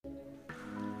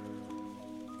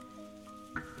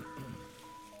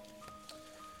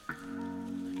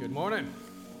Good morning.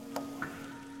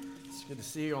 It's good to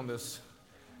see you on this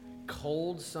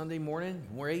cold Sunday morning,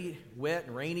 wet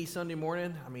and rainy Sunday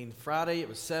morning. I mean, Friday it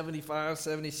was 75,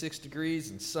 76 degrees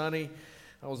and sunny.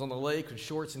 I was on the lake with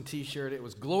shorts and t-shirt. It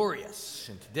was glorious.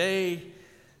 And today,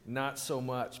 not so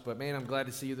much. But man, I'm glad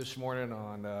to see you this morning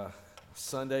on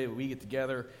Sunday. We get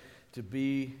together to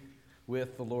be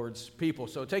with the Lord's people.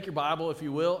 So take your Bible, if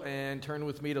you will, and turn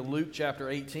with me to Luke chapter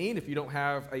 18. If you don't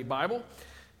have a Bible,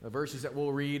 the verses that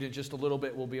we'll read in just a little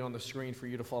bit will be on the screen for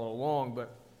you to follow along.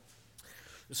 But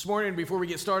this morning, before we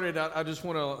get started, I just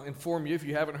want to inform you, if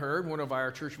you haven't heard, one of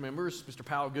our church members, Mr.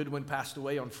 Powell Goodwin, passed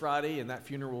away on Friday, and that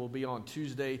funeral will be on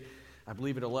Tuesday, I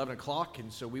believe at 11 o'clock.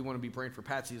 And so we want to be praying for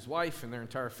Patsy, his wife, and their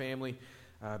entire family.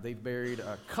 They've buried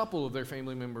a couple of their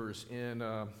family members in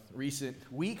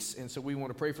recent weeks, and so we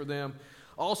want to pray for them.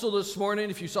 Also this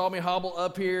morning, if you saw me hobble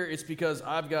up here, it's because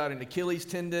I've got an Achilles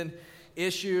tendon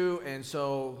issue, and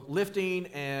so lifting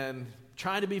and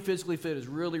trying to be physically fit is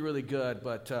really, really good,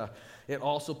 but it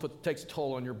also takes a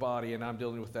toll on your body, and I'm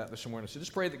dealing with that this morning. So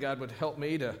just pray that God would help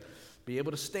me to be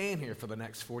able to stand here for the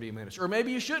next 40 minutes. Or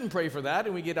maybe you shouldn't pray for that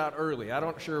and we get out early. I'm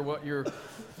not sure what your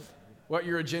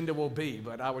agenda will be,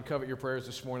 but I would covet your prayers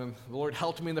this morning. The Lord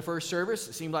helped me in the first service.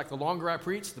 It seemed like the longer I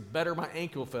preached, the better my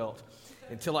ankle felt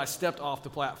until I stepped off the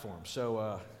platform.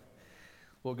 So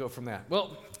we'll go from that.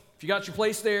 Well, if you got your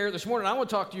place there, this morning I want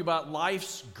to talk to you about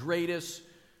life's greatest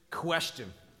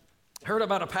question. I heard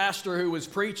about a pastor who was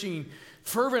preaching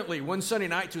fervently one Sunday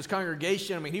night to his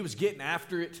congregation. I mean, he was getting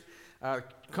after it.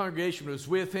 Congregation was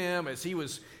with him as he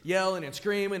was yelling and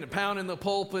screaming and pounding the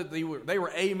pulpit. They were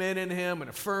amening him and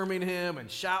affirming him and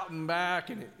shouting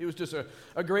back, and it was just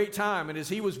a great time. And as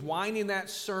he was winding that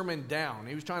sermon down,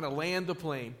 he was trying to land the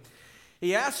plane,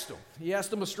 he asked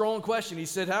them a strong question. He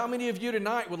said, how many of you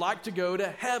tonight would like to go to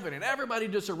heaven? And everybody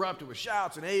just erupted with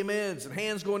shouts and amens and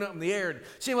hands going up in the air. It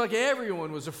seemed like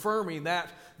everyone was affirming that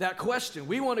question.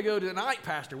 We want to go tonight,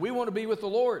 Pastor. We want to be with the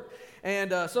Lord. And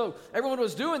so everyone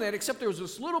was doing that, except there was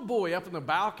this little boy up in the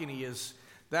balcony as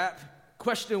that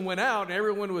question went out, and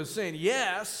everyone was saying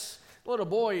yes. The little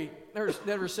boy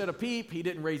never said a peep. He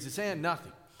didn't raise his hand,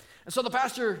 nothing. And so the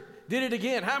pastor did it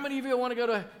again. How many of you want to go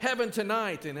to heaven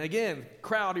tonight? And again,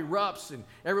 crowd erupts, and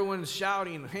everyone's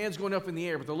shouting, hands going up in the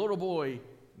air, but the little boy,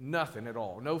 nothing at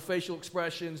all. No facial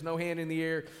expressions, no hand in the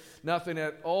air, nothing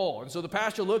at all. And so the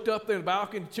pastor looked up in the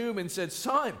balcony to him and said,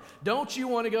 son, don't you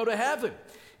want to go to heaven?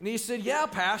 And he said, yeah,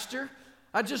 Pastor,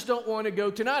 I just don't want to go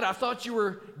tonight. I thought you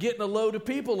were getting a load of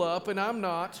people up, and I'm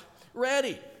not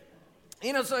ready.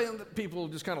 You know, so people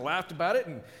just kind of laughed about it,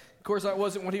 and of course, that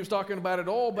wasn't what he was talking about at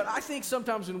all, but I think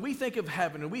sometimes when we think of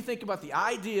heaven and we think about the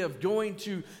idea of going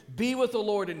to be with the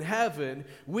Lord in heaven,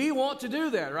 we want to do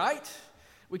that, right?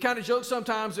 We kind of joke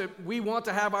sometimes that we want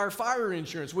to have our fire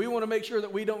insurance. We want to make sure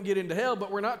that we don't get into hell,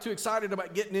 but we're not too excited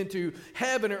about getting into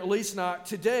heaven, or at least not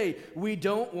today. We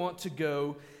don't want to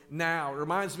go now. It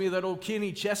reminds me of that old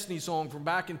Kenny Chesney song from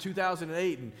back in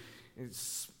 2008, and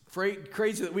it's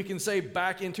crazy that we can say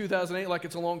back in 2008 like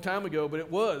it's a long time ago, but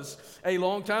it was a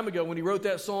long time ago when he wrote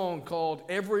that song called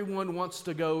Everyone Wants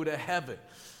to Go to Heaven.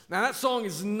 Now, that song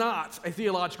is not a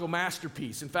theological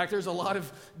masterpiece. In fact, there's a lot of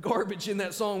garbage in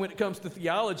that song when it comes to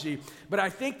theology, but I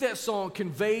think that song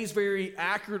conveys very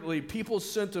accurately people's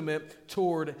sentiment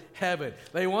toward heaven.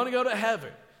 They want to go to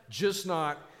heaven, just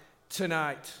not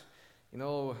tonight. You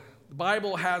know, the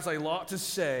Bible has a lot to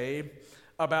say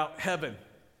about heaven.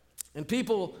 And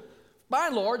people, by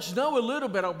and large, know a little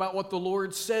bit about what the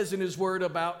Lord says in His Word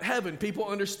about heaven. People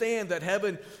understand that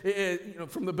heaven,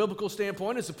 from the biblical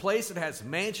standpoint, is a place that has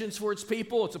mansions for its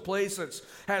people. It's a place that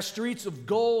has streets of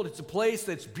gold. It's a place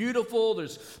that's beautiful.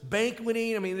 There's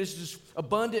banqueting. I mean, there's just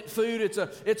abundant food.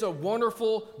 It's a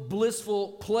wonderful,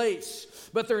 blissful place.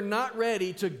 But they're not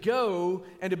ready to go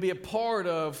and to be a part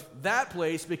of that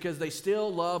place because they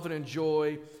still love and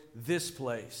enjoy this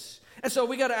place. And so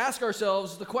we got to ask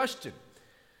ourselves the question,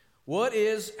 what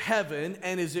is heaven,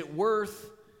 and is it worth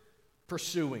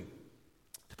pursuing?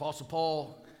 The Apostle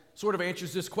Paul sort of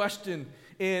answers this question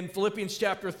in Philippians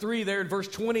chapter 3 there in verse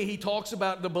 20. He talks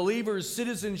about the believer's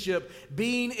citizenship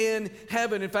being in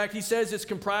heaven. In fact, he says it's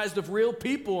comprised of real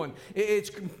people and it's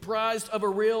comprised of a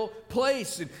real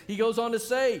place. And he goes on to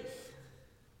say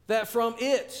that from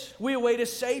it we await a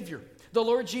Savior, the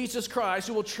Lord Jesus Christ,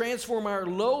 who will transform our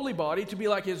lowly body to be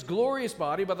like His glorious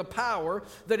body by the power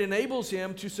that enables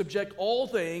Him to subject all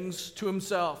things to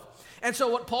Himself. And so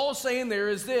what Paul's saying there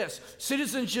is this: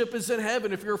 citizenship is in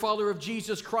heaven if you're a follower of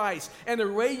Jesus Christ. And the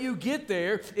way you get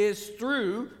there is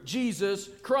through Jesus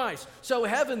Christ. So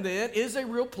heaven then is a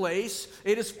real place.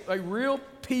 It is a real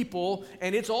people.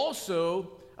 And it's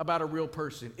also about a real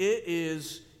person. It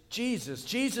is Jesus.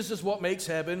 Jesus is what makes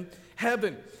heaven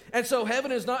heaven. And so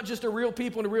heaven is not just a real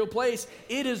people in a real place.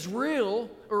 It is real,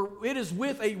 or it is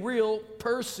with a real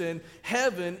person.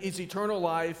 Heaven is eternal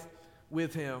life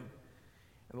with him.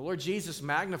 And the Lord Jesus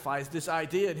magnifies this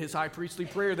idea in his high priestly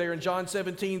prayer there in John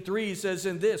 17:3. He says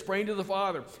in this, praying to the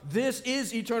Father, "This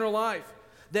is eternal life,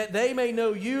 that they may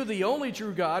know you, the only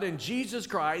true God, and Jesus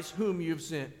Christ, whom you've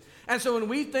sent." And so when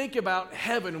we think about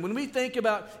heaven, when we think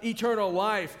about eternal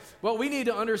life, what we need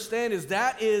to understand is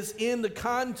that is in the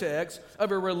context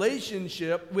of a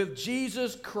relationship with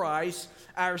Jesus Christ,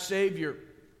 our Savior.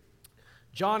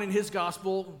 John in his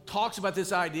gospel talks about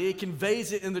this idea. He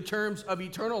conveys it in the terms of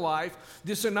eternal life.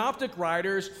 The synoptic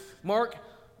writers,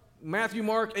 Matthew,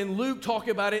 Mark, and Luke talk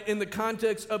about it in the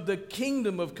context of the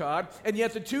kingdom of God. And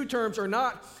yet the two terms are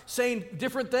not saying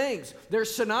different things. They're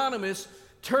synonymous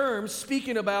terms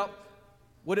speaking about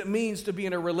what it means to be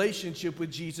in a relationship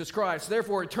with Jesus Christ.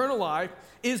 Therefore, eternal life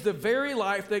is the very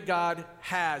life that God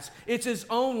has. It's his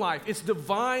own life. It's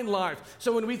divine life.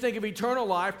 So when we think of eternal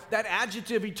life, that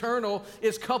adjective eternal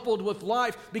is coupled with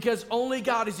life because only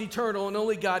God is eternal and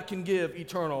only God can give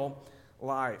eternal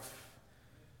life.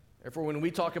 Therefore, when we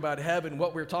talk about heaven,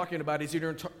 what we're talking about is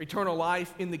eternal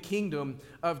life in the kingdom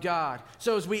of God.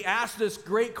 So as we ask this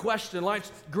great question,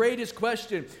 life's greatest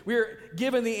question, we're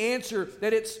given the answer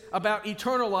that it's about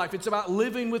eternal life. It's about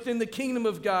living within the kingdom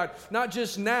of God, not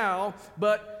just now,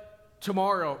 but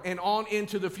tomorrow and on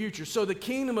into the future. So the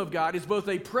kingdom of God is both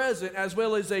a present as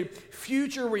well as a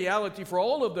future reality for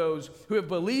all of those who have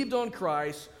believed on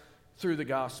Christ through the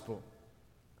gospel.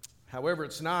 However,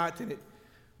 it's not, and it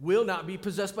will not be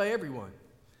possessed by everyone.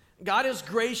 God is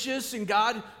gracious and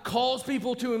God calls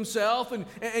people to himself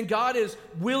and God is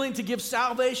willing to give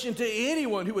salvation to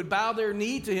anyone who would bow their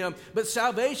knee to him. But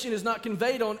salvation is not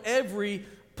conveyed on every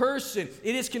person.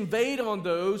 It is conveyed on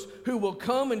those who will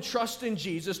come and trust in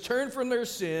Jesus, turn from their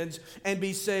sins, and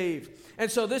be saved. And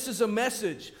so this is a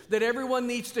message that everyone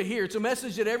needs to hear. It's a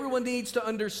message that everyone needs to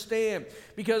understand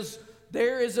because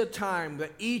there is a time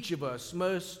that each of us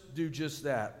must do just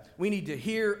that. We need to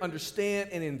hear,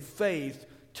 understand, and in faith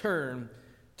turn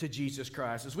to Jesus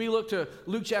Christ. As we look to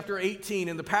Luke chapter 18,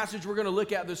 in the passage we're going to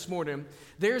look at this morning,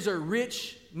 there's a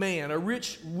rich man, a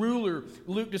rich ruler,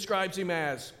 Luke describes him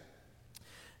as.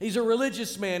 He's a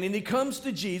religious man, and he comes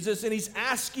to Jesus, and he's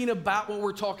asking about what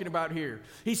we're talking about here.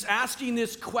 He's asking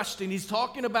this question. He's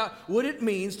talking about what it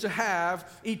means to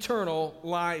have eternal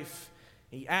life.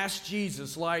 He asked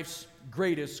Jesus life's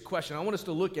greatest question. I want us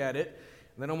to look at it.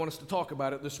 And then I want us to talk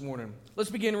about it this morning. Let's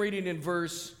begin reading in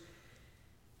verse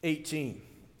 18.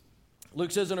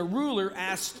 Luke says, "And a ruler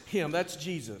asked him," that's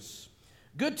Jesus,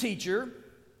 "Good teacher,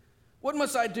 what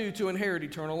must I do to inherit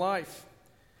eternal life?"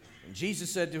 And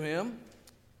Jesus said to him,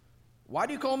 "Why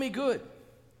do you call me good?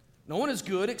 No one is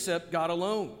good except God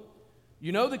alone.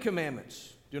 You know the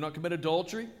commandments. Do not commit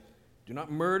adultery. Do not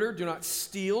murder. Do not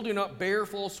steal. Do not bear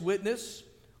false witness.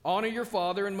 Honor your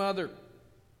father and mother."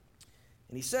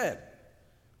 And he said,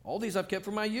 "All these I've kept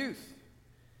from my youth."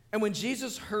 And when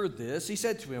Jesus heard this, he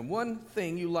said to him, "One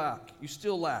thing you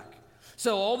still lack.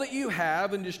 Sell all that you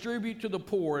have and distribute to the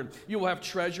poor, and you will have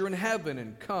treasure in heaven,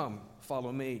 and come,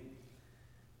 follow me."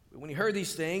 But when he heard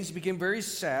these things, he became very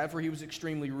sad, for he was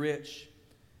extremely rich.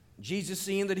 Jesus,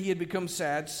 seeing that he had become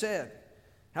sad, said,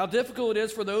 "How difficult it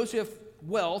is for those who have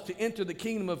wealth to enter the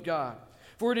kingdom of God.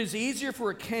 For it is easier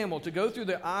for a camel to go through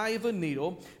the eye of a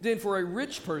needle than for a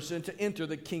rich person to enter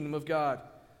the kingdom of God."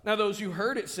 Now those who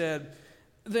heard it said,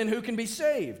 "Then who can be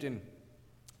saved?" And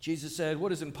Jesus said,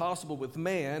 "What is impossible with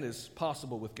man is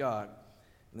possible with God."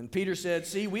 And then Peter said,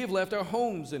 "See, we have left our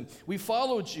homes and we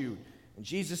followed you." And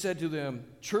Jesus said to them,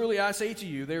 "Truly I say to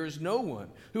you, there is no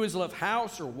one who has left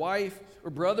house or wife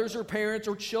or brothers or parents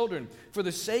or children for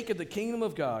the sake of the kingdom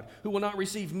of God who will not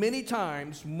receive many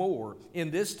times more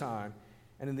in this time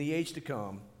and in the age to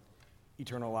come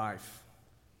eternal life."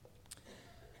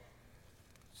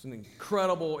 It's an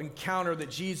incredible encounter that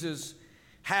Jesus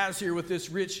has here with this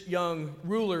rich young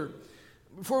ruler.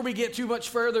 Before we get too much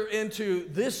further into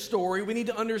this story, we need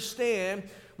to understand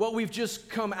what we've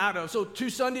just come out of. So 2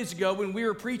 Sundays ago, when we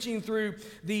were preaching through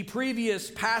the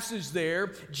previous passage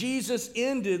there, Jesus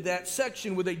ended that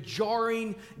section with a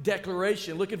jarring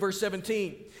declaration. Look at verse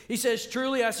 17. He says,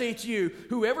 "Truly I say to you,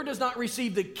 whoever does not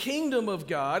receive the kingdom of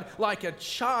God like a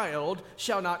child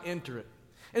shall not enter it."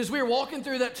 As we were walking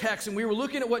through that text and we were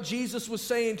looking at what Jesus was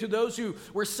saying to those who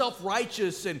were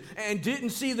self-righteous and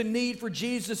didn't see the need for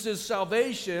Jesus'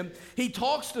 salvation, he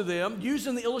talks to them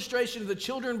using the illustration of the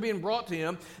children being brought to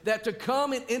him, that to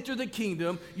come and enter the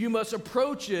kingdom, you must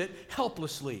approach it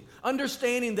helplessly,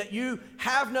 understanding that you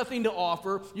have nothing to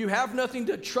offer, you have nothing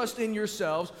to trust in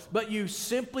yourselves, but you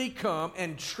simply come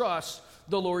and trust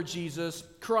the Lord Jesus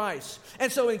Christ.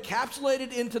 And so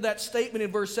encapsulated into that statement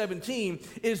in verse 17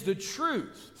 is the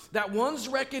truth that one's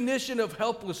recognition of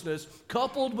helplessness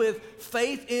coupled with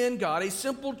faith in God, a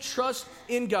simple trust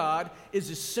in God, is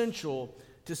essential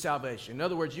to salvation. In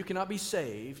other words, you cannot be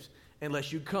saved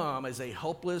unless you come as a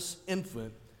helpless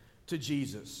infant to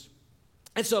Jesus.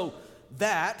 And so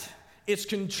that it's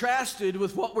contrasted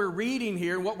with what we're reading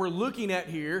here, what we're looking at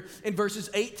here in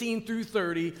verses 18 through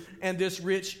 30 and this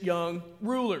rich young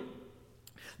ruler.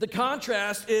 The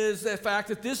contrast is the fact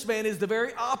that this man is the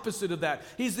very opposite of that.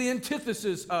 He's the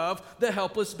antithesis of the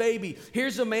helpless baby.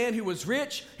 Here's a man who was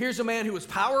rich. Here's a man who was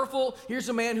powerful. Here's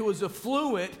a man who was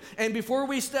affluent. And before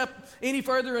we step any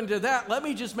further into that, let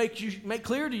me just make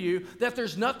clear to you that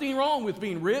there's nothing wrong with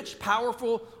being rich,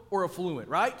 powerful, or affluent,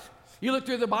 right? You look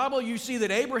through the Bible, you see that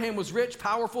Abraham was rich,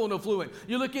 powerful, and affluent.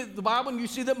 You look at the Bible and you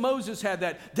see that Moses had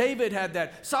that, David had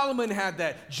that, Solomon had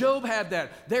that, Job had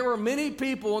that. There were many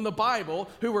people in the Bible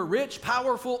who were rich,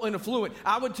 powerful, and affluent.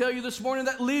 I would tell you this morning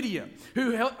that Lydia,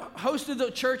 who hosted the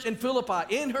church in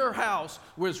Philippi, in her house,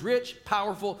 was rich,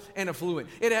 powerful, and affluent.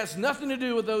 It has nothing to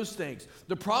do with those things.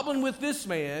 The problem with this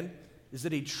man is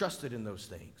that he trusted in those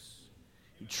things.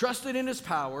 He trusted in his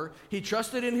power, he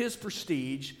trusted in his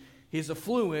prestige, his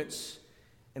affluence,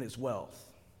 and his wealth.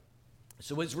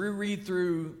 So as we read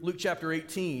through Luke chapter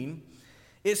 18,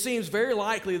 it seems very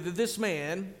likely that this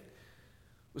man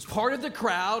was part of the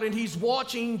crowd and he's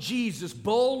watching Jesus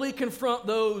boldly confront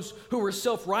those who were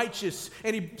self-righteous,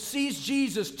 and he sees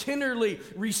Jesus tenderly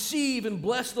receive and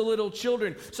bless the little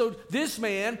children. So this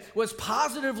man was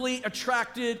positively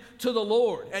attracted to the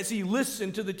Lord as he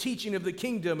listened to the teaching of the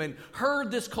kingdom and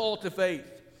heard this call to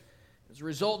faith. As a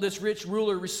result, this rich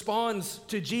ruler responds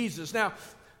to Jesus. Now,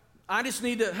 I just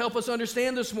need to help us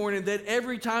understand this morning that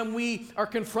every time we are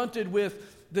confronted with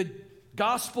the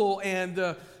gospel and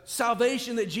the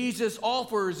salvation that Jesus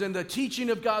offers and the teaching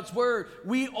of God's word,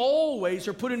 we always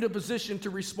are put into a position to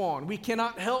respond. We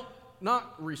cannot help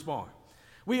not respond.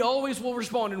 We always will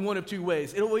respond in one of two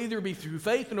ways. It will either be through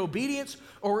faith and obedience,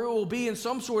 or it will be in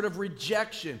some sort of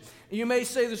rejection. You may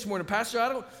say this morning, Pastor, I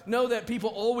don't know that people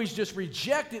always just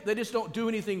reject it. They just don't do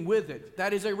anything with it.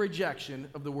 That is a rejection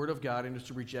of the word of God, and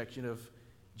it's a rejection of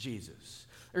Jesus.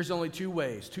 There's only two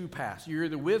ways, two paths. You're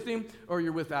either with him or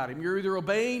you're without him. You're either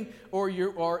obeying or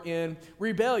you are in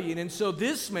rebellion. And so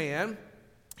this man,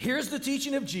 here's the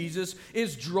teaching of Jesus,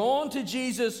 is drawn to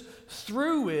Jesus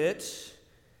through it,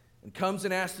 and comes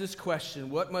and asks this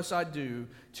question: what must I do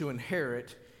to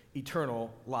inherit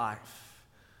eternal life?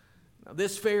 Now,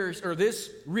 this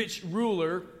rich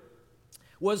ruler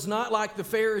was not like the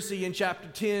Pharisee in chapter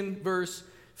 10, verse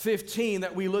 15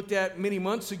 that we looked at many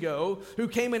months ago, who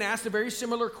came and asked a very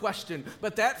similar question.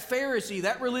 But that Pharisee,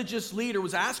 that religious leader,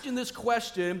 was asking this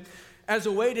question as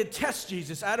a way to test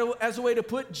Jesus, as a way to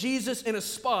put Jesus in a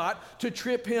spot to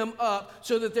trip him up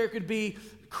so that there could be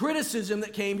criticism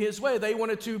that came his way. They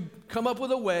wanted to come up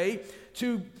with a way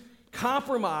to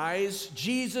compromise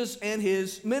Jesus and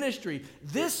his ministry.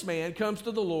 This man comes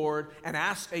to the Lord and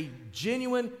asks a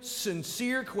genuine,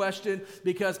 sincere question,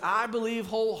 because I believe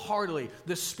wholeheartedly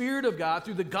the Spirit of God,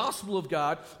 through the gospel of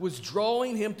God, was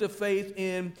drawing him to faith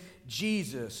in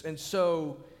Jesus. And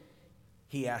so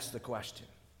he asked the question.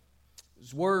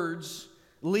 His words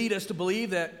lead us to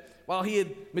believe that while he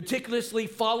had meticulously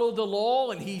followed the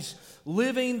law and he's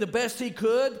living the best he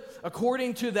could,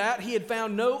 according to that, he had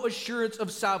found no assurance of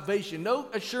salvation, no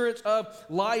assurance of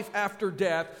life after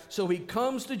death. So he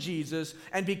comes to Jesus,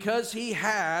 and because he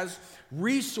has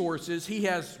resources, he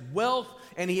has wealth,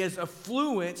 and he has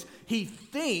affluence, he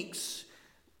thinks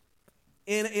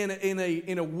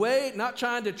in a way, not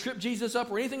trying to trip Jesus up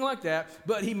or anything like that,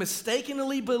 but he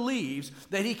mistakenly believes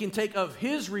that he can take of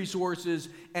his resources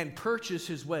and purchase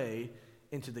his way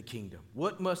into the kingdom.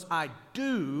 What must I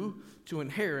do to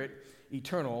inherit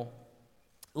eternal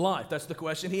life? That's the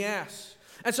question he asks.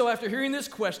 And so after hearing this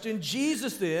question,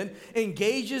 Jesus then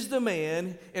engages the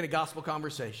man in a gospel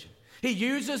conversation. He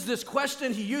uses this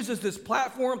question, he uses this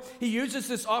platform, he uses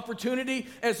this opportunity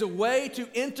as a way to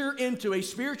enter into a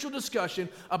spiritual discussion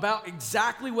about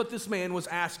exactly what this man was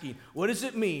asking. What does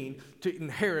it mean to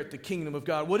inherit the kingdom of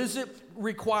God? What does it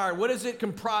require? What does it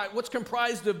comprise? What's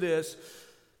comprised of this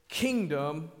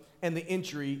kingdom and the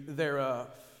entry thereof?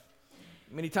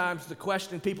 Many times the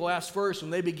question people ask first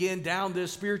when they begin down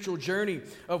this spiritual journey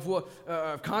of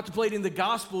contemplating the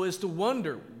gospel is to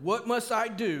wonder, what must I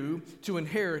do to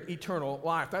inherit eternal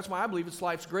life? That's why I believe it's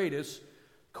life's greatest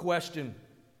question.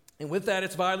 And with that,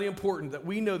 it's vitally important that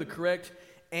we know the correct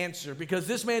answer, because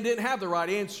this man didn't have the right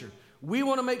answer. We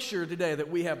want to make sure today that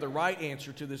we have the right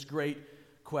answer to this great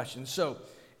question. So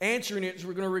answering it is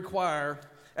going to require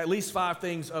at least 5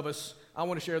 things of us. I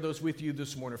want to share those with you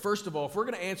this morning. First of all, if we're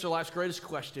going to answer life's greatest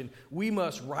question, we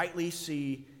must rightly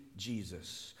see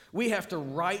Jesus. We have to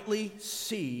rightly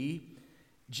see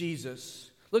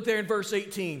Jesus. Look there in verse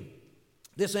 18.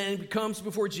 This man comes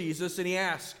before Jesus and he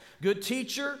asks, "Good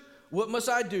teacher, what must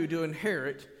I do to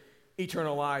inherit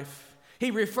eternal life?"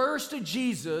 He refers to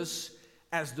Jesus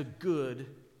as the good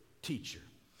teacher.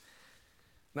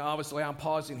 Now, obviously, I'm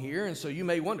pausing here, and so you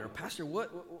may wonder, Pastor,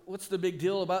 what's the big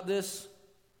deal about this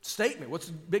statement? What's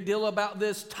the big deal about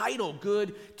this title,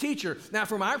 good teacher? Now,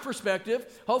 from our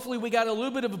perspective, hopefully we got a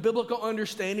little bit of a biblical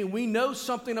understanding. We know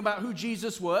something about who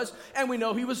Jesus was, and we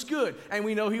know he was good, and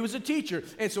we know he was a teacher.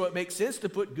 And so it makes sense to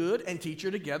put good and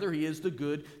teacher together. He is the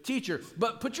good teacher.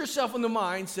 But put yourself in the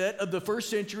mindset of the first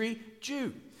century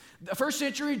Jew. The first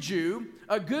century Jew,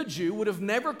 a good Jew, would have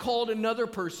never called another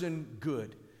person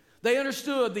good. They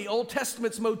understood the Old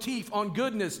Testament's motif on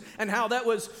goodness and how that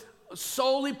was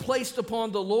solely placed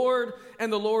upon the Lord,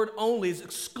 and the Lord only is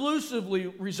exclusively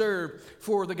reserved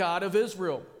for the God of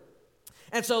Israel.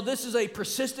 And so this is a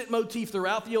persistent motif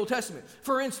throughout the Old Testament.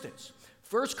 For instance,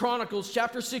 1 Chronicles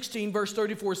chapter 16 verse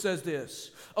 34 says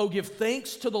this, "Oh, give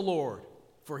thanks to the Lord,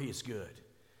 for he is good,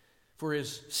 for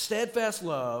his steadfast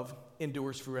love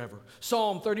endures forever."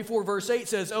 Psalm 34 verse 8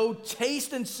 says, "Oh,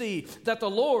 taste and see that the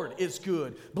Lord is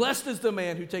good. Blessed is the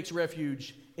man who takes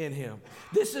refuge in him."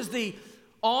 This is the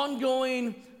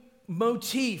ongoing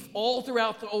motif all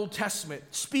throughout the Old Testament,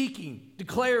 speaking,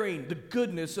 declaring the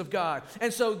goodness of God.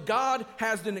 And so God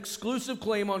has an exclusive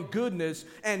claim on goodness,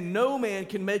 and no man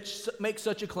can make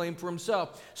such a claim for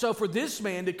himself. So for this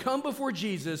man to come before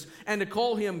Jesus and to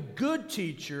call him good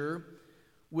teacher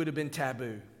would have been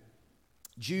taboo.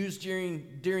 Jews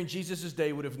during Jesus'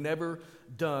 day would have never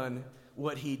done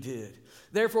what he did.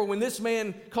 Therefore, when this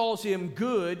man calls him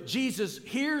good, Jesus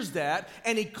hears that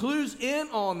and he clues in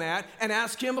on that and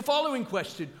asks him the following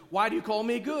question: "Why do you call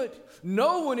me good?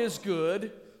 No one is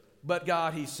good but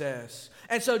God," he says.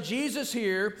 And so Jesus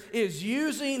here is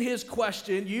using his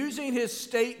question, using his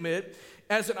statement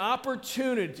as an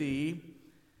opportunity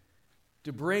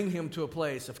to bring him to a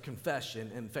place of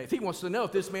confession and faith. He wants to know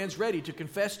if this man's ready to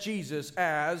confess Jesus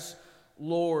as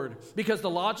Lord. Because the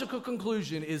logical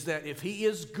conclusion is that if he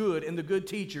is good and the good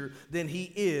teacher, then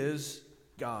he is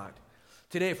God.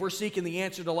 Today, if we're seeking the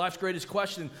answer to life's greatest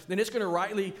question, then it's going to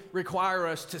rightly require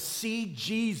us to see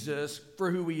Jesus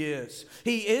for who he is.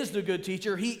 He is the good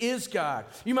teacher. He is God.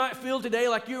 You might feel today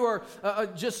like you are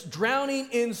just drowning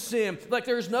in sin, like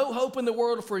there's no hope in the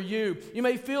world for you. You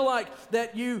may feel like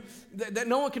that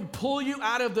no one can pull you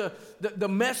out of the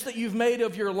mess that you've made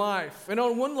of your life. And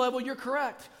on one level, you're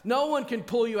correct. No one can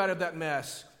pull you out of that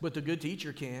mess, but the good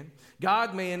teacher can.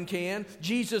 God-man can.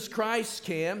 Jesus Christ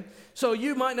can. So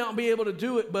you might not be able to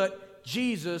do it, but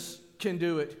Jesus can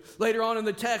do it. Later on in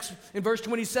the text, in verse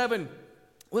 27,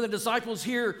 when the disciples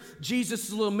hear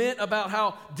Jesus' lament about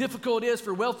how difficult it is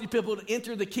for wealthy people to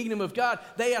enter the kingdom of God,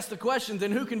 they ask the question,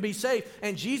 then who can be saved?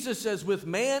 And Jesus says, with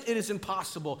man it is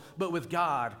impossible, but with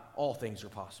God all things are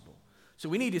possible. So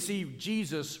we need to see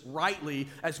Jesus rightly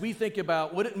as we think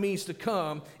about what it means to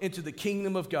come into the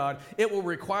kingdom of God. It will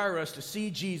require us to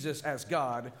see Jesus as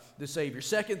God, the Savior.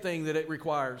 Second thing that it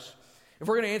requires, if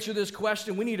we're going to answer this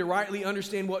question, we need to rightly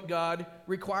understand what God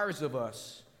requires of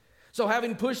us. So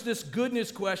having pushed this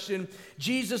goodness question,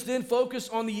 Jesus then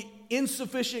focused on the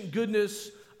insufficient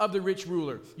goodness of the rich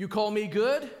ruler. You call me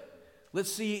good?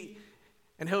 Let's see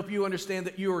and help you understand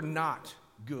that you are not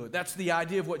good. That's the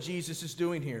idea of what Jesus is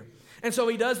doing here. And so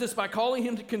he does this by calling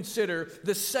him to consider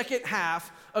the second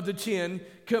half of the 10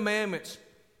 Commandments.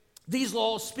 These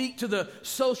laws speak to the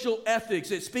social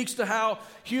ethics. It speaks to how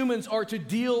humans are to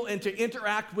deal and to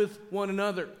interact with one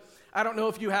another. I don't know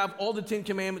if you have all the 10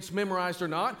 Commandments memorized or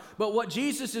not, but what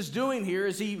Jesus is doing here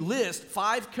is he lists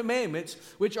 5 commandments,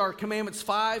 which are commandments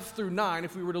 5 through 9,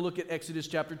 if we were to look at Exodus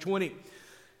chapter 20.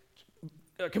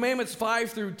 Commandments 5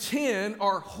 through 10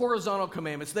 are horizontal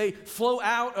commandments. They flow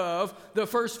out of the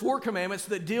first 4 commandments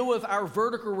that deal with our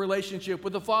vertical relationship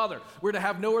with the Father. We're to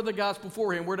have no other gods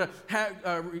before him. We're to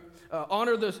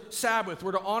honor the Sabbath.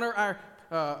 We're to honor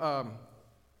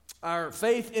our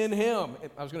faith in him.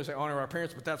 I was going to say honor our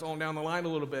parents, but that's on down the line a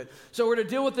little bit. So we're to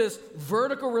deal with this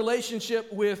vertical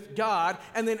relationship with God,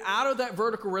 and then out of that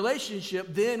vertical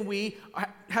relationship, then we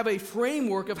have a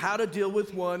framework of how to deal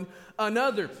with one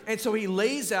another. And so he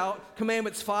lays out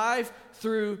commandments 5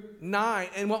 through 9,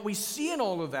 and what we see in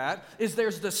all of that is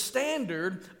there's the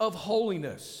standard of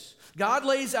holiness. God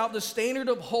lays out the standard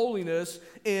of holiness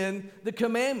in the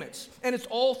commandments, and it's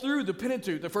all through the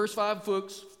Pentateuch, the first five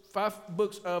books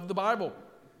of the Bible.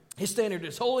 His standard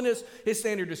is holiness. His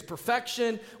standard is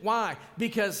perfection. Why?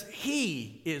 Because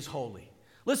he is holy.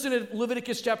 Listen to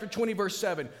Leviticus chapter 20, verse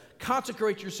 7.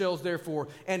 Consecrate yourselves, therefore,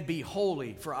 and be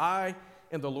holy, for I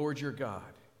am the Lord your God.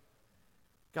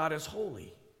 God is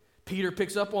holy. Peter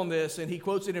picks up on this, and he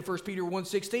quotes it in 1 Peter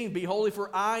 1:16, be holy, for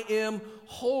I am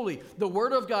holy. The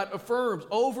Word of God affirms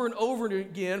over and over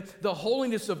again the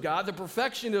holiness of God, the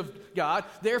perfection of God.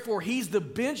 Therefore, he's the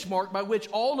benchmark by which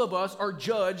all of us are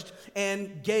judged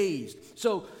and gauged.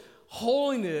 So,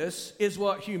 holiness is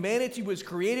what humanity was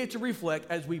created to reflect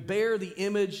as we bear the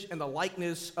image and the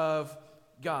likeness of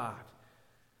God.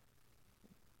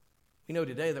 We know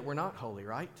today that we're not holy,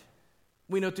 right?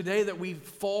 We know today that we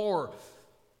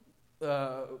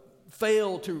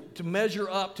fail to measure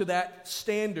up to that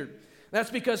standard.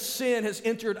 That's because sin has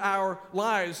entered our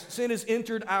lives. Sin has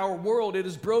entered our world. It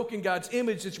has broken God's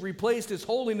image. It's replaced his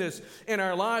holiness in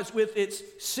our lives with its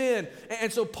sin.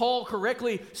 And so Paul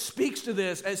correctly speaks to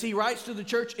this as he writes to the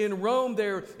church in Rome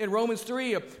there in Romans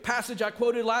 3, a passage I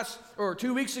quoted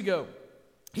 2 weeks ago.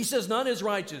 He says, none is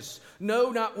righteous. No,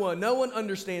 not one. No one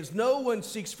understands. No one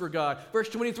seeks for God. Verse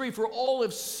 23, for all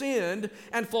have sinned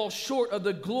and fall short of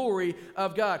the glory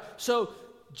of God. So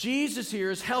Jesus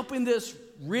here is helping this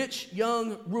rich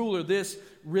young ruler, this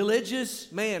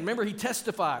religious man. Remember, he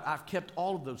testified, I've kept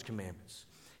all of those commandments.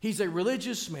 He's a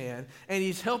religious man, and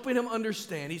he's helping him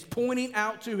understand. He's pointing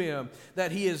out to him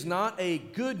that he is not a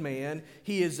good man.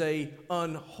 He is an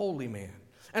unholy man.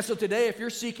 And so today, if you're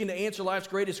seeking to answer life's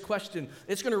greatest question,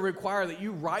 it's going to require that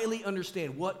you rightly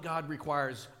understand what God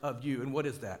requires of you. And what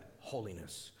is that?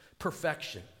 Holiness,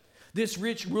 perfection. This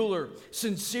rich ruler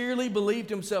sincerely believed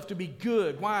himself to be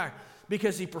good. Why?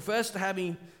 Because he professed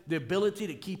having the ability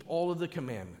to keep all of the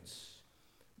commandments.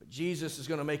 But Jesus is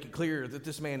going to make it clear that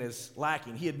this man is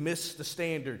lacking. He had missed the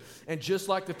standard. And just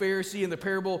like the Pharisee in the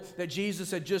parable that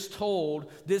Jesus had just told,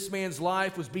 this man's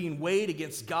life was being weighed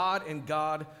against God and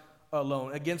God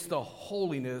alone, against the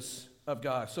holiness of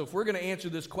God. So if we're going to answer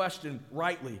this question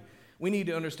rightly, we need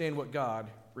to understand what God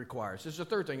requires. This is the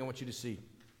third thing I want you to see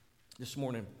this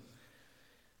morning.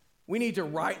 We need to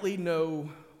rightly know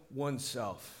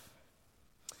oneself.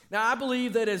 Now, I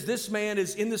believe that as this man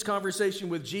is in this conversation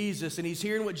with Jesus and he's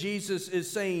hearing what Jesus is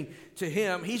saying to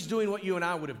him, he's doing what you and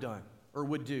I would have done or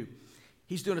would do.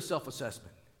 He's doing a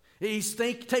self-assessment. He's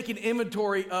taking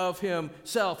inventory of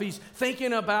himself. He's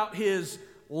thinking about his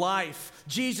life.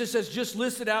 Jesus has just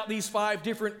listed out these 5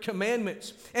 different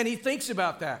commandments, and he thinks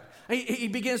about that. He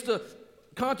begins to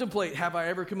contemplate, have I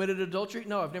ever committed adultery?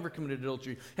 No, I've never committed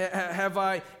adultery. Have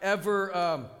I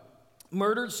ever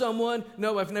murdered someone?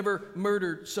 No, I've never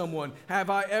murdered someone. Have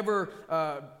I ever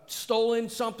stolen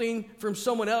something from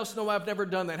someone else? No, I've never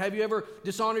done that. Have you ever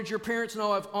dishonored your parents?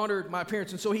 No, I've honored my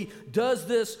parents. And so he does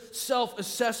this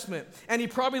self-assessment, and he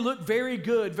probably looked very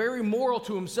good, very moral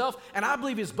to himself, and I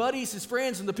believe his buddies, his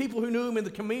friends, and the people who knew him in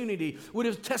the community would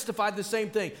have testified the same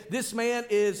thing. This man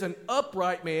is an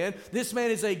upright man. This man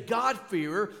is a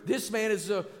God-fearer. This man is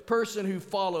a person who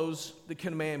follows the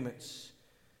commandments.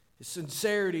 His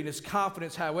sincerity and his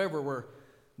confidence, however, were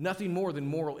nothing more than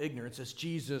moral ignorance, as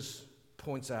Jesus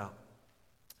points out.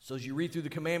 So as you read through the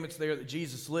commandments there that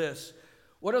Jesus lists,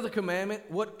 what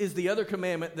is the other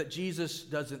commandment that Jesus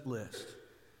doesn't list?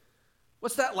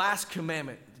 What's that last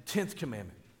commandment, the 10th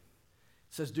commandment?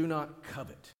 It says, do not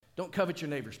covet. Don't covet your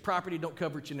neighbor's property. Don't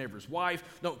covet your neighbor's wife.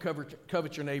 Don't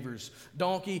covet your neighbor's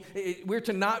donkey. We're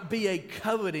to not be a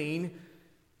coveting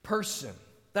person.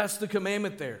 That's the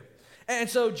commandment there. And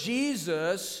so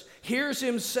Jesus hears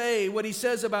him say what he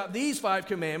says about these 5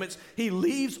 commandments. He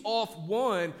leaves off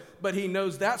one, but he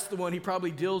knows that's the one he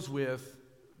probably deals with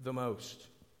the most,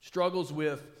 struggles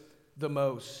with the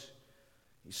most.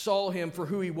 He saw him for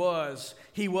who he was.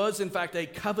 He was, in fact, a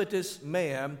covetous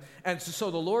man. And so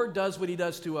the Lord does what he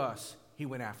does to us. He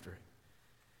went after it.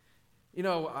 You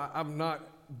know, I'm not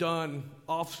done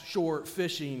offshore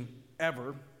fishing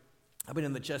ever. I've been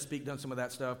in the Chesapeake, done some of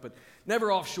that stuff, but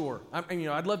never offshore.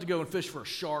 I'd love to go and fish for a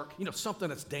shark, something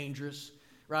that's dangerous,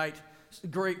 right?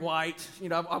 Great white.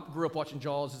 I grew up watching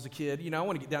Jaws as a kid. I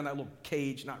want to get down that little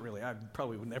cage. Not really. I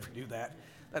probably would never do that.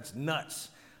 That's nuts.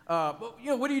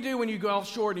 What do you do when you go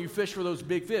offshore and you fish for those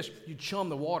big fish? You chum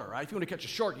the water, right? If you want to catch a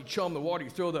shark, you chum the water. You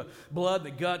throw the blood,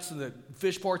 the guts, and the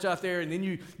fish parts out there, and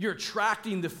then you're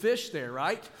attracting the fish there,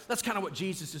 right? That's kind of what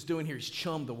Jesus is doing here. He's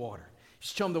chummed the water.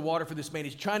 He's chummed the water for this man.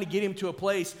 He's trying to get him to a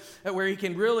place where he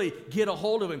can really get a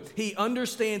hold of him. He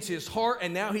understands his heart,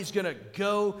 and now he's going to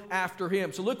go after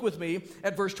him. So look with me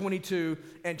at verse 22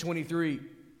 and 23.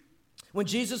 When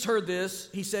Jesus heard this,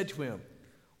 he said to him,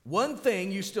 "One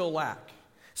thing you still lack.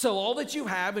 Sell all that you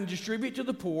have and distribute to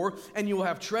the poor, and you will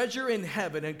have treasure in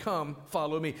heaven, and come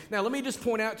follow me." Now, let me just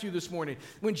point out to you this morning,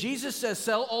 when Jesus says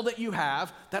sell all that you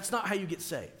have, that's not how you get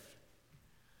saved.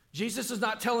 Jesus is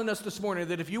not telling us this morning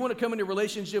that if you want to come into a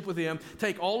relationship with him,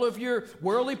 take all of your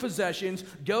worldly possessions,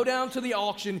 go down to the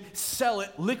auction, sell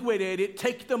it, liquidate it,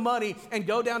 take the money, and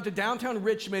go down to downtown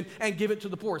Richmond and give it to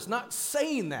the poor. It's not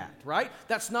saying that, right?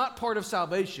 That's not part of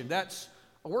salvation. That's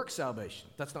a work salvation.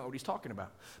 That's not what he's talking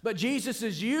about. But Jesus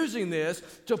is using this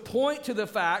to point to the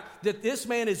fact that this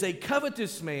man is a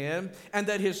covetous man and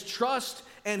that his trust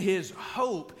and his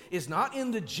hope is not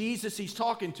in the Jesus he's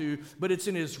talking to, but it's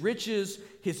in his riches,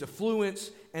 his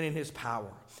affluence, and in his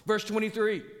power. Verse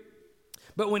 23,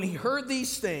 "But when he heard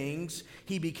these things,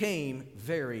 he became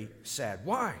very sad."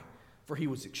 Why? For he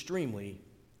was extremely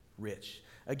rich.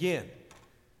 Again,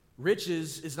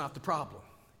 riches is not the problem.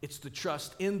 It's the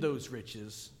trust in those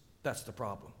riches that's the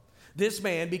problem. This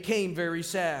man became very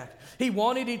sad. He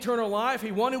wanted eternal life.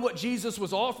 He wanted what Jesus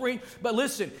was offering. But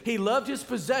listen, he loved his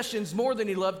possessions more than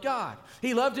he loved God.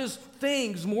 He loved his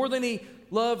things more than he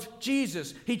loved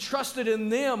Jesus. He trusted in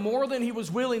them more than he was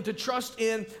willing to trust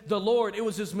in the Lord. It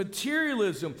was his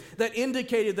materialism that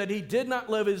indicated that he did not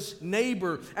love his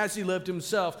neighbor as he loved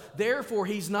himself. Therefore,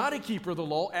 he's not a keeper of the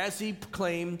law as he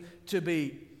claimed to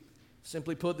be.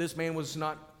 Simply put, this man was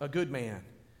not a good man.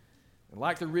 And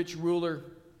like the rich ruler,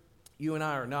 you and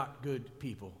I are not good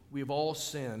people. We have all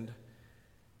sinned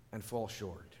and fall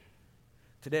short.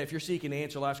 Today, if you're seeking to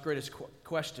answer life's greatest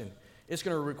question, it's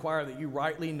going to require that you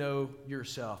rightly know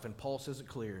yourself. And Paul says it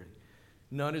clear.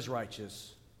 None is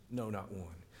righteous, no, not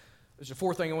one. There's a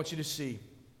fourth thing I want you to see.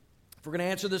 If we're going to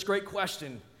answer this great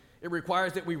question, it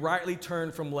requires that we rightly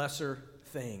turn from lesser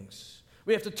things.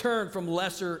 We have to turn from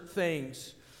lesser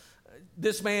things.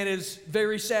 This man is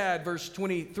very sad, verse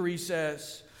 23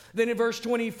 says. Then in verse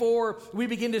 24, we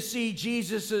begin to see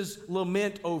Jesus'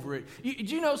 lament over it. Do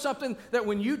you know something? That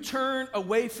when you turn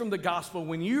away from the gospel,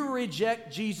 when you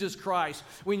reject Jesus Christ,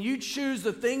 when you choose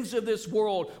the things of this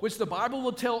world, which the Bible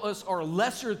will tell us are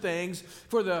lesser things,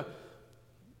 for the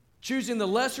choosing the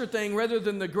lesser thing rather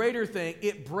than the greater thing,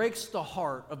 it breaks the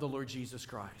heart of the Lord Jesus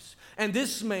Christ. And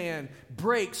this man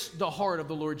breaks the heart of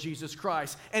the Lord Jesus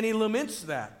Christ, and he laments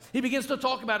that. He begins to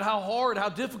talk about how hard, how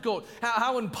difficult,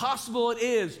 how impossible it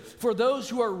is for those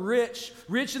who are rich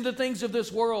in the things of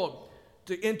this world,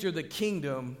 to enter the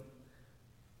kingdom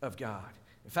of God.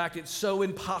 In fact, it's so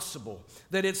impossible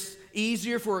that it's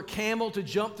easier for a camel to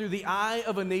jump through the eye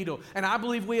of a needle. And I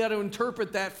believe we ought to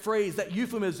interpret that phrase, that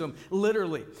euphemism,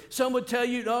 literally. Some would tell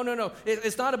you, no.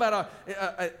 It's not about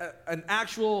an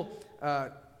actual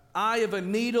eye of a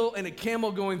needle and a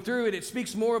camel going through it. It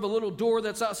speaks more of a little door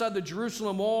that's outside the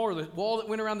Jerusalem wall, or the wall that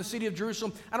went around the city of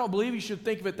Jerusalem. I don't believe you should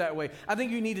think of it that way. I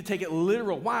think you need to take it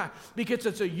literal. Why? Because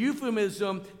it's a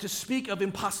euphemism to speak of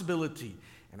impossibility.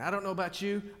 And I don't know about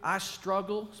you, I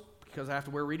struggle, because I have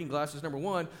to wear reading glasses, number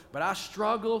one, but I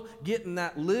struggle getting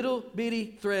that little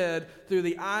bitty thread through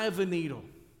the eye of a needle.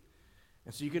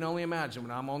 And so you can only imagine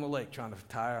when I'm on the lake trying to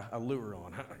tie a lure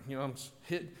on.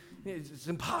 It's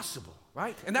impossible,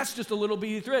 right? And that's just a little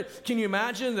bitty thread. Can you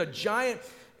imagine the giant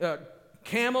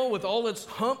camel with all its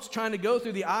humps trying to go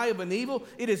through the eye of a needle?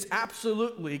 It is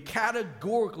absolutely,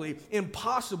 categorically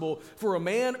impossible for a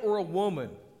man or a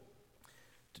woman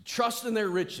to trust in their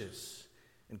riches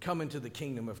and come into the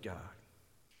kingdom of God.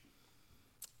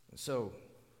 And so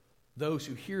those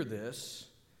who hear this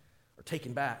are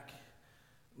taken back.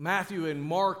 Matthew and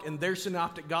Mark and their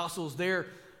synoptic gospels, their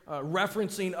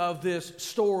referencing of this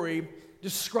story,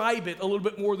 describe it a little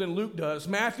bit more than Luke does.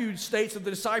 Matthew states that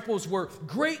the disciples were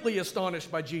greatly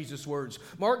astonished by Jesus' words.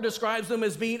 Mark describes them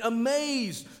as being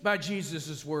amazed by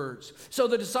Jesus' words. So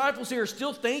the disciples here are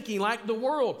still thinking like the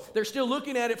world. They're still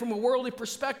looking at it from a worldly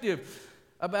perspective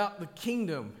about the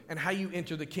kingdom and how you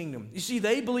enter the kingdom. You see,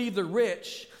 they believe the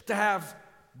rich to have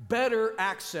better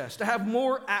access, to have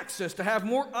more access, to have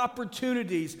more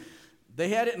opportunities. They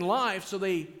had it in life, so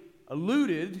they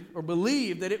alluded or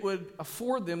believed that it would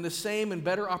afford them the same and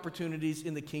better opportunities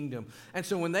in the kingdom. And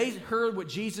so when they heard what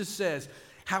Jesus says,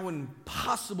 how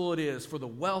impossible it is for the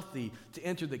wealthy to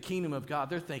enter the kingdom of God,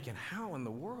 they're thinking, how in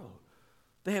the world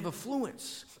They have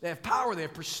affluence. They have power. They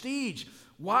have prestige.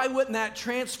 Why wouldn't that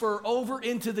transfer over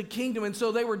into the kingdom? And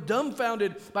so they were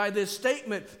dumbfounded by this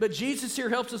statement. But Jesus here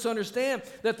helps us understand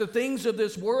that the things of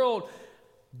this world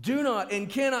do not and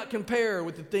cannot compare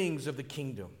with the things of the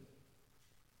kingdom.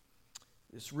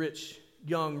 This rich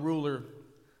young ruler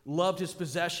loved his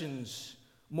possessions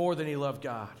more than he loved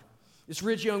God. This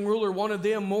rich young ruler wanted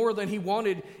them more than he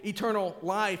wanted eternal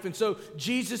life. And so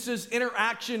Jesus'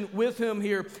 interaction with him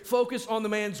here focused on the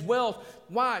man's wealth.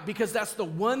 Why? Because that's the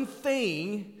one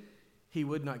thing he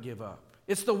would not give up.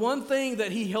 It's the one thing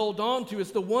that he held on to.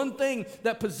 It's the one thing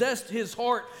that possessed his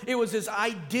heart. It was his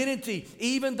identity,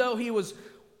 even though he was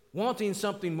wanting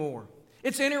something more.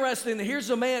 It's interesting that here's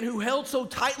a man who held so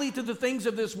tightly to the things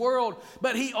of this world,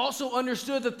 but he also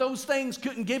understood that those things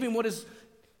couldn't give him what his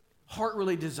heart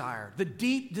really desired. The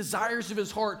deep desires of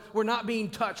his heart were not being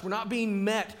touched, were not being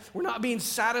met, were not being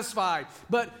satisfied,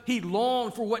 but he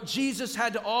longed for what Jesus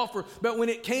had to offer. But when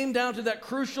it came down to that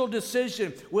crucial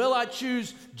decision, will I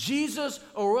choose Jesus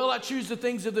or will I choose the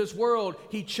things of this world?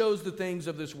 He chose the things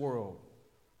of this world.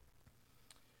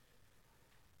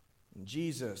 And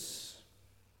Jesus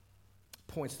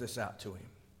points this out to him.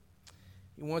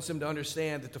 He wants him to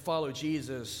understand that to follow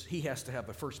Jesus, he has to have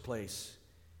the first place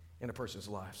in a person's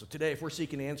life. So today, if we're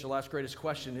seeking to answer life's greatest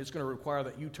question, it's going to require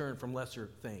that you turn from lesser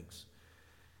things.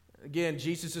 Again,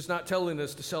 Jesus is not telling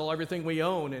us to sell everything we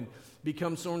own and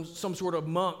become some sort of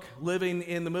monk living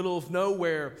in the middle of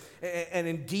nowhere and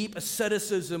in deep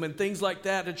asceticism and things like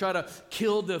that to try to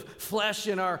kill the flesh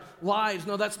in our lives.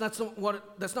 No, that's not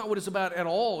what it's about at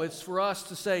all. It's for us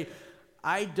to say,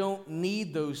 I don't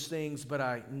need those things, but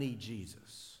I need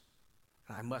Jesus.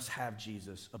 I must have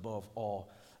Jesus above all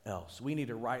else. We need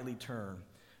to rightly turn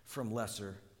from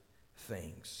lesser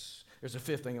things. There's a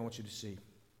fifth thing I want you to see.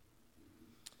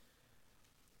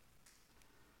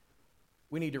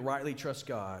 We need to rightly trust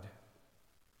God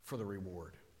for the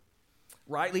reward.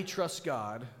 Rightly trust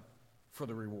God for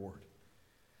the reward.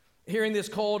 Hearing this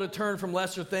call to turn from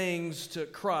lesser things to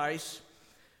Christ,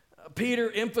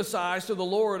 Peter emphasized to the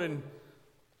Lord and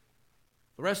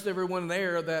the rest of everyone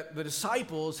there that the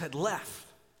disciples had left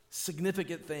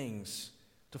significant things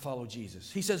to follow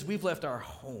Jesus. He says, we've left our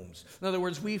homes. In other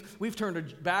words, we've turned our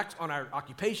backs on our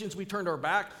occupations. We've turned our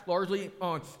back largely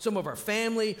on some of our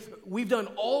family. We've done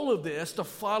all of this to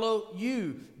follow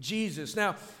you, Jesus.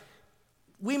 Now,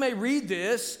 we may read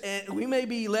this and we may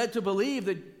be led to believe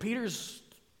that Peter's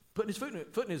putting his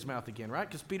foot in his mouth again, right?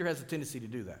 Because Peter has a tendency to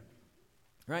do that,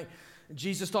 right?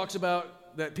 Jesus talks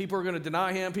about that people are going to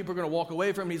deny him, people are going to walk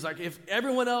away from him. He's like, if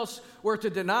everyone else were to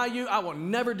deny you, I will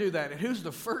never do that. And who's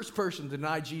the first person to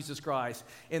deny Jesus Christ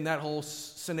in that whole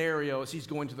scenario as he's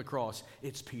going to the cross?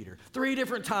 It's Peter. 3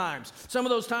 different times. Some of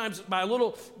those times by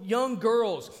little young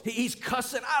girls. He's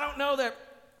cussing, I don't know that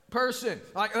person.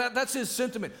 Like that's his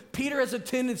sentiment. Peter has a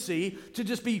tendency to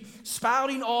just be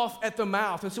spouting off at the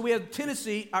mouth. And so we have a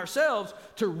tendency ourselves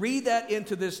to read that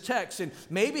into this text. And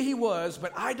maybe he was,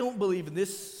 but I don't believe in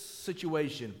this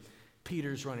situation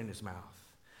Peter's running his mouth.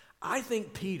 I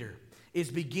think Peter is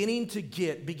beginning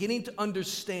to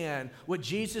understand what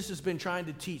Jesus has been trying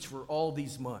to teach for all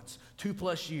these months,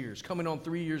 2+ years, coming on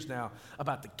 3 years now,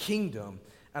 about the kingdom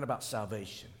and about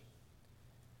salvation.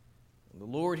 And the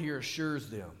Lord here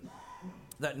assures them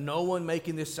that no one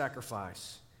making this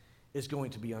sacrifice is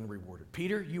going to be unrewarded.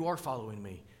 Peter, you are following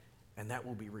me, and that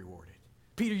will be rewarded.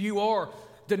 Peter, you are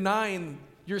denying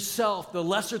yourself the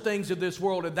lesser things of this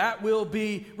world, and that will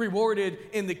be rewarded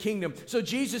in the kingdom. So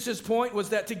Jesus' point was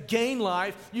that to gain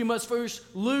life, you must first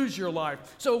lose your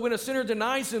life. So when a sinner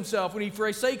denies himself, when he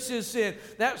forsakes his sin,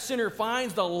 that sinner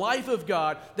finds the life of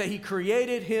God that he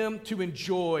created him to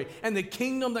enjoy and the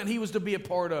kingdom that he was to be a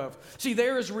part of. See,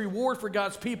 there is a reward for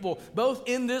God's people, both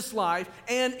in this life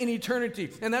and in eternity.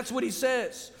 And that's what he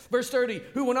says. Verse 30,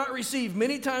 who will not receive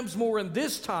many times more in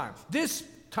this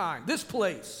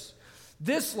place,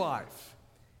 this life,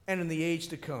 and in the age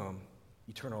to come,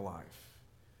 eternal life.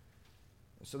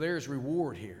 And so there is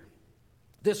reward here.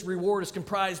 This reward is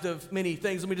comprised of many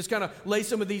things. Let me just kind of lay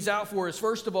some of these out for us.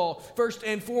 First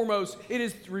and foremost, it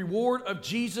is the reward of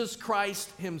Jesus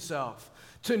Christ himself.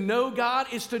 To know God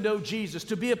is to know Jesus.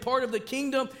 To be a part of the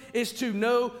kingdom is to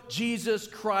know Jesus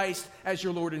Christ as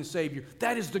your Lord and Savior.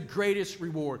 That is the greatest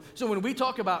reward. So when we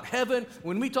talk about heaven,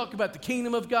 when we talk about the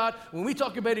kingdom of God, when we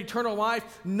talk about eternal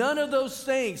life, none of those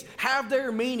things have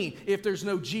their meaning if there's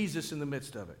no Jesus in the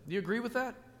midst of it. Do you agree with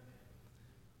that?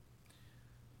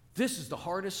 This is the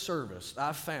hardest service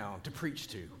I've found to preach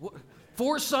to.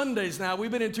 4 Sundays now, we've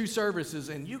been in 2 services,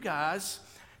 and you guys,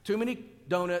 too many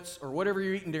donuts or whatever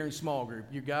you're eating during small group,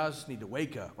 you guys need to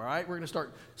wake up, all right? We're going to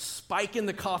start spiking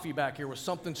the coffee back here with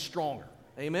something stronger.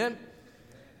 Amen?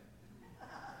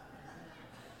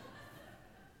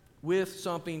 With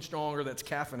something stronger that's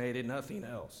caffeinated, nothing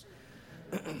else.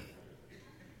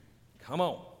 Come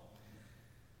on.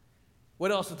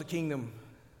 What else is the kingdom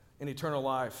and eternal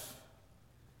life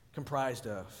comprised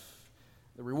of?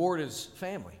 The reward is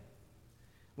family.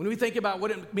 When we think about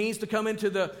what it means to come into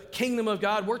the kingdom of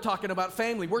God, we're talking about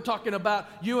family. We're talking about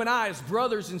you and I as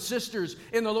brothers and sisters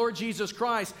in the Lord Jesus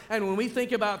Christ. And when we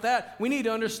think about that, we need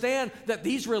to understand that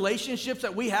these relationships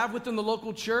that we have within the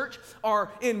local church are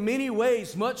in many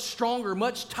ways much stronger,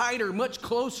 much tighter, much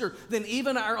closer than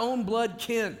even our own blood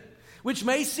kin, which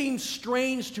may seem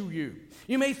strange to you.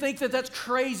 You may think that that's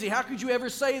crazy. How could you ever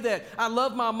say that? I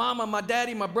love my mama, my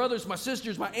daddy, my brothers, my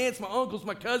sisters, my aunts, my uncles,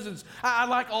 my cousins. I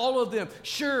like all of them.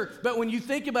 Sure, but when you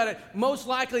think about it, most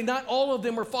likely not all of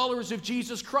them are followers of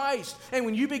Jesus Christ. And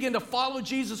when you begin to follow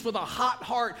Jesus with a hot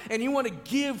heart and you want to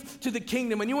give to the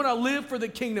kingdom and you want to live for the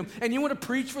kingdom and you want to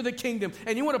preach for the kingdom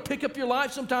and you want to pick up your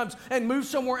life sometimes and move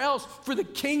somewhere else for the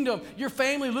kingdom, your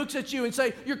family looks at you and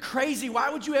say, you're crazy. Why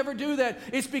would you ever do that?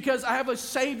 It's because I have a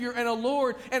Savior and a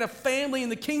Lord and a family in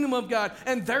the kingdom of God,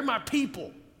 and they're my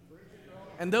people.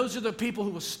 And those are the people who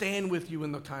will stand with you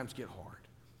when the times get hard.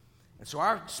 And so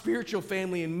our spiritual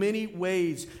family in many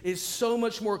ways is so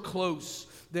much more close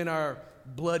than our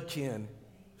blood kin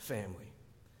family.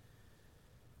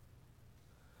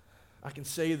 I can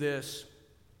say this,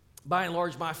 by and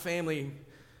large, my family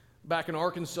back in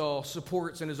Arkansas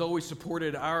supports and has always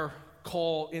supported our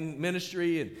call in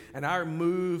ministry and our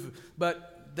move, but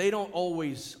they don't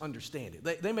always understand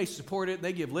it. They may support it,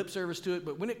 they give lip service to it,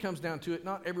 but when it comes down to it,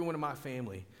 not everyone in my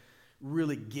family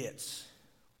really gets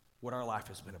what our life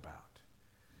has been about.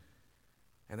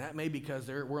 And that may be because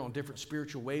we're on different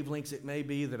spiritual wavelengths. It may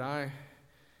be that I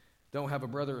don't have a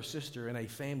brother or sister and a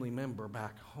family member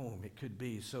back home. It could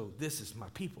be. So this is my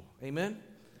people. Amen?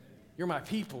 You're my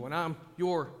people, and I'm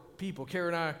your people. Kara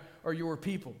and I are your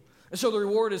people. And so the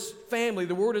reward is family.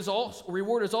 The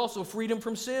reward is also freedom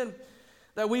from sin.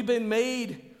 That we've been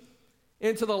made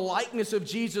into the likeness of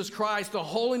Jesus Christ. The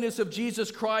holiness of Jesus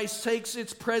Christ takes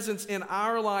its presence in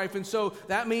our life. And so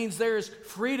that means there's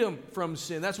freedom from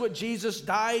sin. That's what Jesus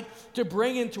died to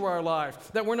bring into our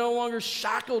life. That we're no longer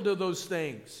shackled to those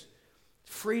things.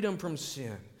 Freedom from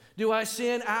sin. Do I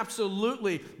sin?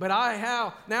 Absolutely. But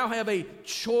I now have a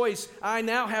choice. I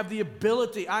now have the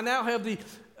ability. I now have the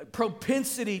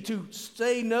propensity to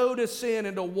say no to sin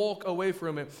and to walk away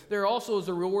from it. There also is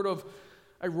a reward of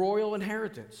a royal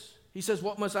inheritance. He says,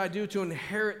 what must I do to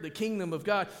inherit the kingdom of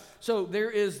God? So there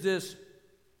is this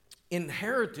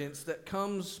inheritance that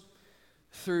comes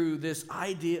through this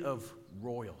idea of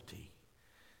royalty.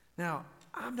 Now,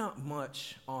 I'm not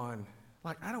much on,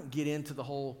 I don't get into the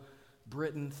whole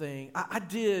Britain thing. I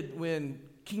did when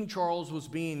King Charles was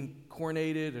being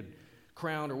coronated and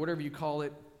crowned, or whatever you call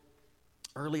it,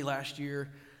 early last year.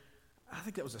 I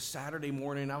think that was a Saturday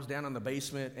morning. I was down in the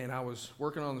basement, and I was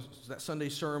working on that Sunday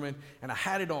sermon, and I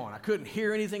had it on. I couldn't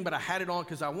hear anything, but I had it on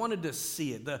because I wanted to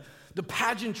see it. The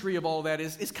pageantry of all that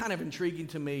is kind of intriguing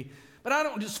to me. But I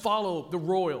don't just follow the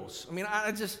royals. I mean,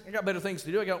 I got better things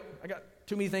to do. I got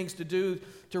too many things to do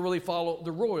to really follow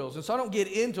the royals. And so I don't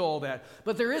get into all that.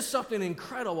 But there is something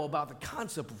incredible about the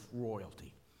concept of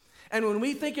royalty. And when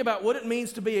we think about what it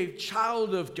means to be a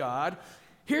child of God,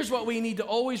 here's what we need to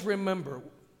always remember.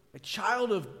 A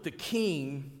child of the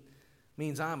king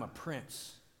means I'm a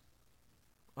prince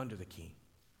under the king,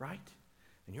 right?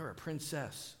 And you're a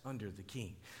princess under the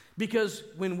king. Because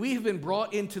when we've been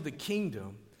brought into the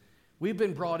kingdom, we've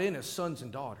been brought in as sons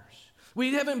and daughters.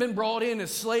 We haven't been brought in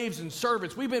as slaves and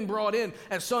servants. We've been brought in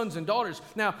as sons and daughters.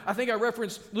 Now, I think I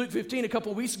referenced Luke 15 a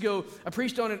couple of weeks ago. I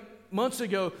preached on it months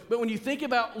ago, but when you think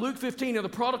about Luke 15 of the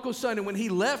prodigal son, and when he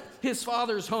left his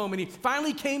father's home and he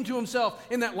finally came to himself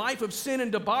in that life of sin and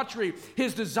debauchery,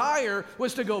 his desire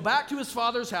was to go back to his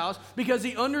father's house because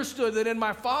he understood that in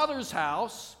my father's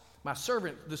house,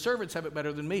 the servants have it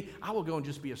better than me. I will go and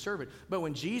just be a servant. But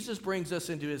when Jesus brings us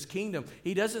into his kingdom,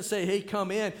 he doesn't say, hey,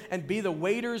 come in and be the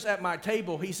waiters at my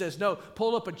table. He says, no,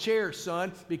 pull up a chair,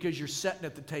 son, because you're sitting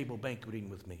at the table banqueting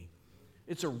with me.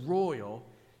 It's a royal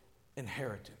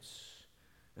inheritance.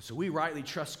 And so we rightly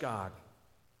trust God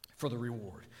for the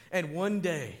reward. And one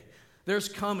day, there's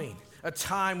coming a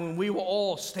time when we will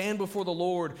all stand before the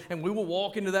Lord and we will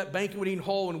walk into that banqueting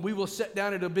hall and we will sit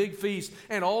down at a big feast,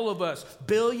 and all of us,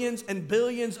 billions and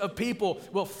billions of people,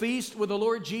 will feast with the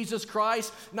Lord Jesus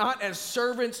Christ, not as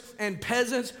servants and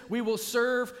peasants. We will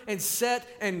serve and sit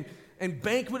and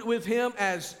banquet with him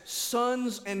as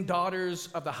sons and daughters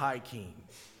of the High King.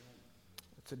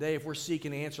 Today, if we're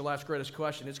seeking to answer life's greatest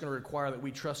question, it's going to require that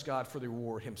we trust God for the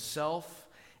reward, himself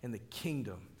and the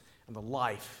kingdom. and the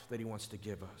life that he wants to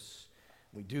give us.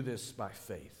 We do this by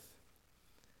faith.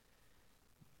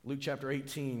 Luke chapter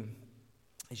 18,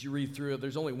 as you read through it,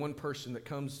 there's only one person that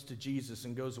comes to Jesus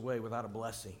and goes away without a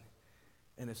blessing,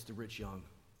 and it's the rich young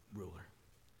ruler.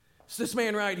 It's this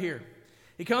man right here.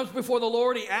 He comes before the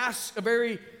Lord. He asks a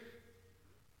very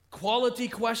quality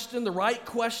question, the right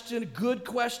question, good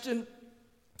question.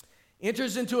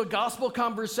 Enters into a gospel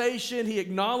conversation. He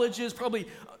acknowledges, probably,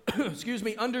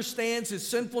 understands his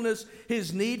sinfulness,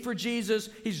 his need for Jesus.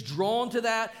 He's drawn to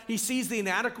that. He sees the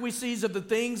inadequacies of the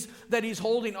things that he's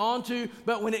holding on to.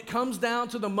 But when it comes down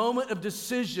to the moment of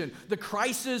decision, the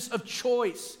crisis of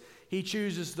choice, he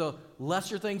chooses the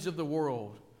lesser things of the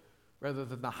world rather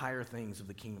than the higher things of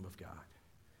the kingdom of God.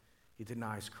 He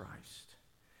denies Christ.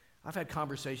 I've had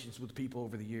conversations with people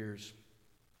over the years,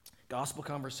 gospel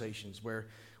conversations, where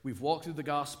we've walked through the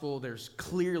gospel. There's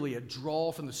clearly a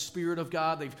draw from the Spirit of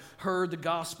God. They've heard the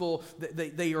gospel.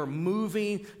 They are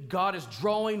moving. God is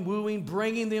drawing, wooing,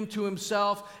 bringing them to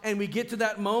himself. And we get to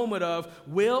that moment of,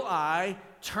 will I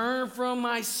turn from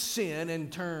my sin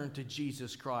and turn to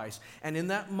Jesus Christ? And in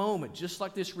that moment, just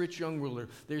like this rich young ruler,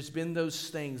 there's been those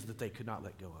things that they could not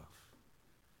let go of.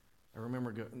 I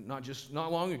remember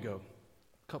not long ago,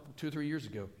 2 or 3 years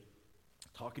ago,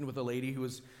 talking with a lady who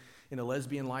was in a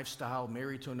lesbian lifestyle,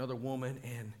 married to another woman,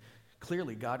 and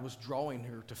clearly God was drawing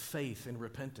her to faith and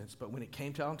repentance. But when it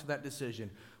came down to that decision,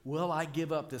 will I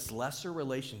give up this lesser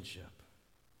relationship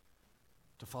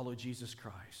to follow Jesus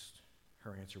Christ?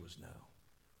 Her answer was no.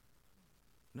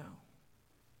 No.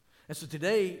 And so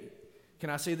today, can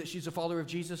I say that she's a follower of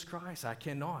Jesus Christ? I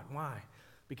cannot. Why?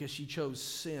 Because she chose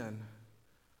sin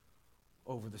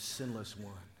over the sinless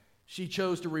one. She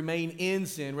chose to remain in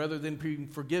sin rather than being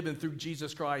forgiven through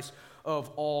Jesus Christ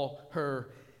of all her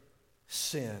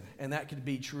sin. And that could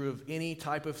be true of any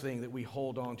type of thing that we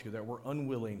hold on to that we're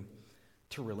unwilling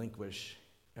to relinquish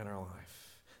in our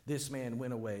life. This man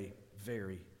went away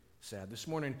very sad. This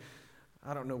morning,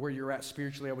 I don't know where you're at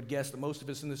spiritually. I would guess that most of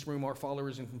us in this room are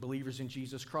followers and believers in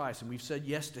Jesus Christ. And we've said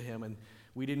yes to him, and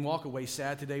we didn't walk away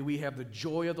sad today. We have the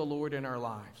joy of the Lord in our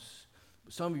lives.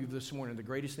 But some of you this morning, the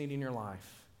greatest need in your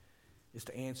life is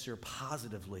to answer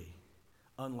positively,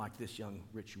 unlike this young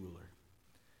rich ruler.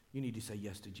 You need to say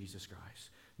yes to Jesus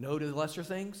Christ. No to the lesser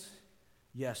things,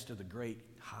 yes to the great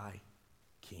high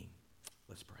King.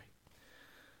 Let's pray.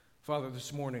 Father,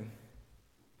 this morning,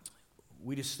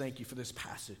 we just thank you for this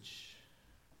passage.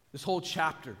 This whole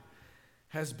chapter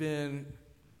has been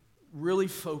really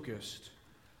focused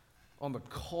on the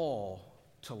call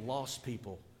to lost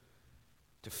people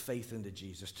to faith into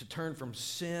Jesus, to turn from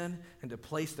sin and to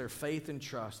place their faith and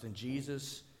trust in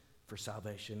Jesus for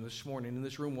salvation. This morning, in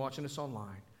this room, watching us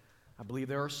online, I believe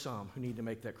there are some who need to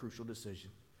make that crucial decision.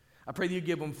 I pray that you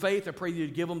give them faith. I pray that you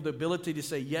give them the ability to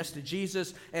say yes to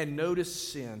Jesus and no to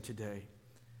sin today.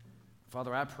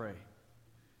 Father, I pray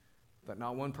that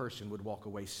not one person would walk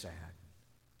away sad,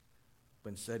 but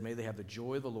instead may they have the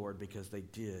joy of the Lord because they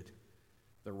did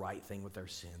the right thing with their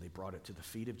sin. They brought it to the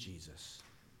feet of Jesus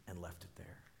and left it there.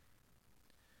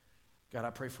 God,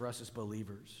 I pray for us as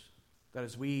believers that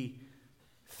as we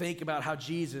think about how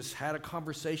Jesus had a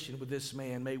conversation with this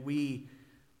man, may we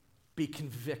be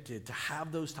convicted to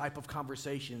have those type of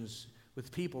conversations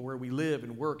with people where we live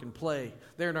and work and play,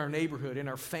 there in our neighborhood, in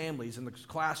our families, in the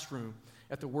classroom,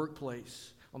 at the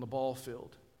workplace, on the ball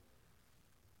field.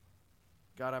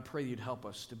 God, I pray that you'd help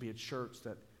us to be a church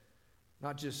that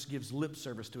not just gives lip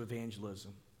service to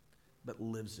evangelism, but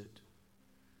lives it.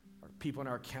 Our people in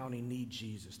our county need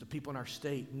Jesus. The people in our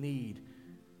state need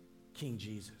King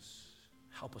Jesus.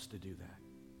 Help us to do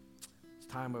that. This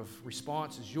time of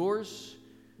response is yours.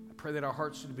 I pray that our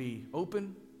hearts would be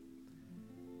open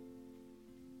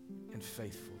and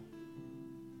faithful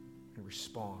and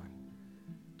respond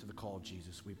to the call of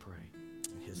Jesus, we pray.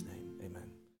 In his name, amen.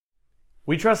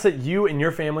 We trust that you and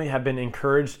your family have been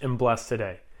encouraged and blessed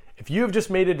today. If you have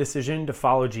just made a decision to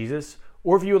follow Jesus,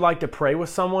 or if you would like to pray with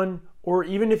someone, or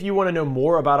even if you want to know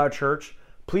more about our church,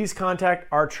 please contact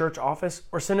our church office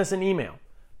or send us an email.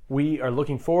 We are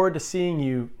looking forward to seeing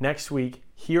you next week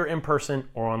here in person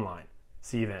or online.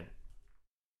 See you then.